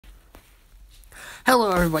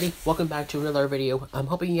Hello everybody, welcome back to another video. I'm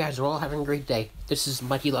hoping you guys are all having a great day. This is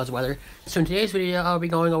Mikey Loves Weather. So in today's video, I'll be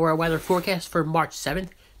going over our weather forecast for March 7th,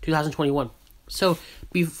 2021. So,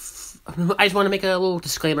 I just want to make a little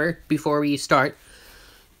disclaimer before we start.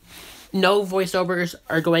 No voiceovers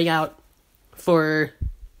are going out for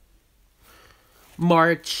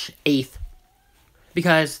March 8th,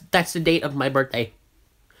 because that's the date of my birthday.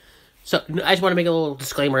 So, I just want to make a little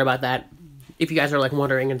disclaimer about that, if you guys are like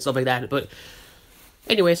wondering and stuff like that, but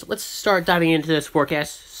anyways, let's start diving into this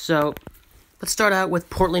forecast. So, let's start out with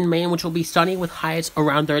Portland, Maine, which will be sunny with highs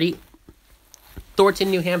around 30.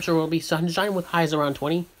 Thornton, New Hampshire will be sunshine with highs around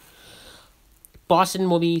 20. Boston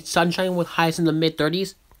will be sunshine with highs in the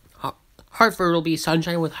mid-30s. Hartford will be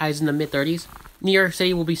sunshine with highs in the mid-30s. New York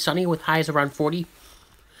City will be sunny with highs around 40.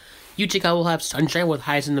 Utica will have sunshine with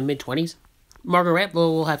highs in the mid-20s. Margaretville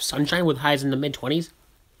will have sunshine with highs in the mid-20s.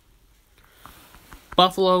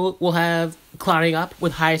 Buffalo will have clouding up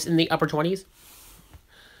with highs in the upper 20s.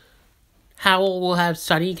 Howell will have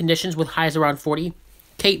sunny conditions with highs around 40.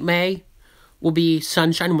 Cape May will be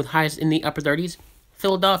sunshine with highs in the upper 30s.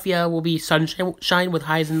 Philadelphia will be sunshine with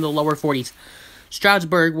highs in the lower 40s.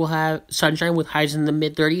 Stroudsburg will have sunshine with highs in the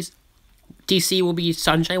mid-30s. DC will be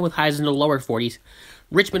sunshine with highs in the lower 40s.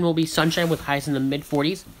 Richmond will be sunshine with highs in the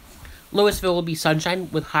mid-40s. Louisville will be sunshine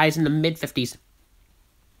with highs in the mid-50s.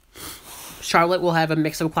 Charlotte will have a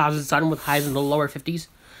mix of clouds and sun with highs in the lower 50s.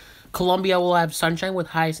 Columbia will have sunshine with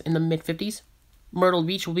highs in the mid-50s. Myrtle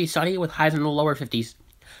Beach will be sunny with highs in the lower 50s.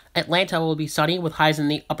 Atlanta will be sunny with highs in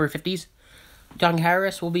the upper 50s. Young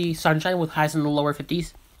Harris will be sunshine with highs in the lower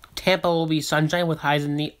 50s. Tampa will be sunshine with highs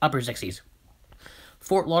in the upper 60s.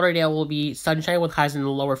 Fort Lauderdale will be sunshine with highs in the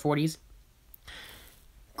lower 40s.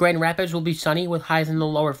 Grand Rapids will be sunny with highs in the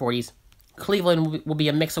lower 40s. Cleveland will be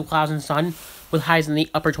a mix of clouds and sun with highs in the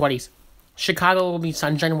upper 20s. Chicago will be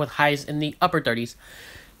sunshine with highs in the upper 30s.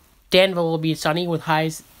 Danville will be sunny with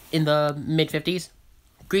highs in the mid-50s.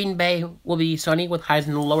 Green Bay will be sunny with highs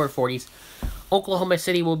in the lower 40s. Oklahoma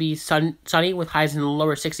City will be sunny with highs in the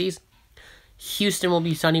lower 60s. Houston will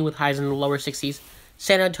be sunny with highs in the lower 60s.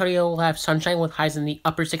 San Antonio will have sunshine with highs in the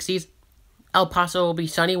upper 60s. El Paso will be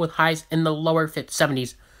sunny with highs in the lower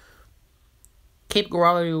 70s. Cape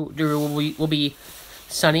Girardeau will be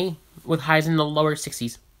sunny with highs in the lower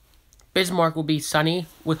 60s. Bismarck will be sunny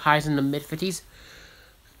with highs in the mid-50s.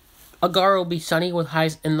 Agar will be sunny with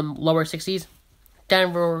highs in the lower 60s.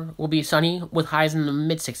 Denver will be sunny with highs in the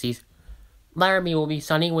mid-60s. Laramie will be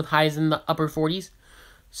sunny with highs in the upper 40s.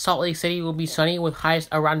 Salt Lake City will be sunny with highs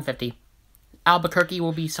around 50. Albuquerque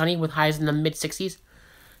will be sunny with highs in the mid-60s.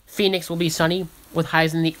 Phoenix will be sunny with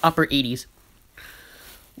highs in the upper 80s.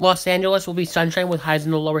 Los Angeles will be sunshine with highs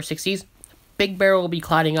in the lower 60s. Big Bear will be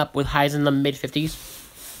clouding up with highs in the mid-50s.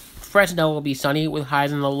 Fresno will be sunny with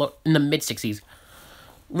highs in the mid-60s.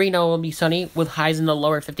 Reno will be sunny with highs in the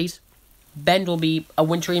lower 50s. Bend will be a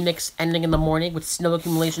wintry mix ending in the morning with snow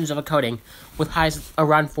accumulations of a coating with highs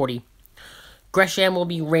around 40. Gresham will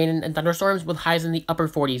be rain and thunderstorms with highs in the upper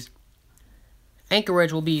 40s.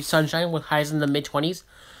 Anchorage will be sunshine with highs in the mid-20s.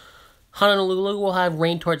 Honolulu will have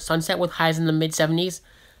rain towards sunset with highs in the mid-70s.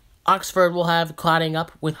 Oxford will have clouding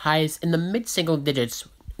up with highs in the mid-single digits,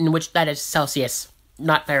 in which that is Celsius,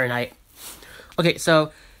 not Fahrenheit. Okay,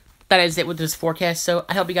 so that is it with this forecast. So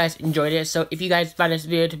I hope you guys enjoyed it. So if you guys found this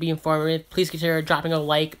video to be informative, please consider dropping a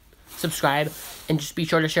like, subscribe, and just be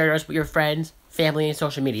sure to share this with your friends, family, and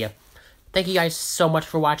social media. Thank you guys so much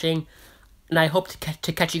for watching, and I hope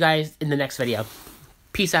to catch you guys in the next video.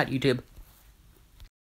 Peace out, YouTube.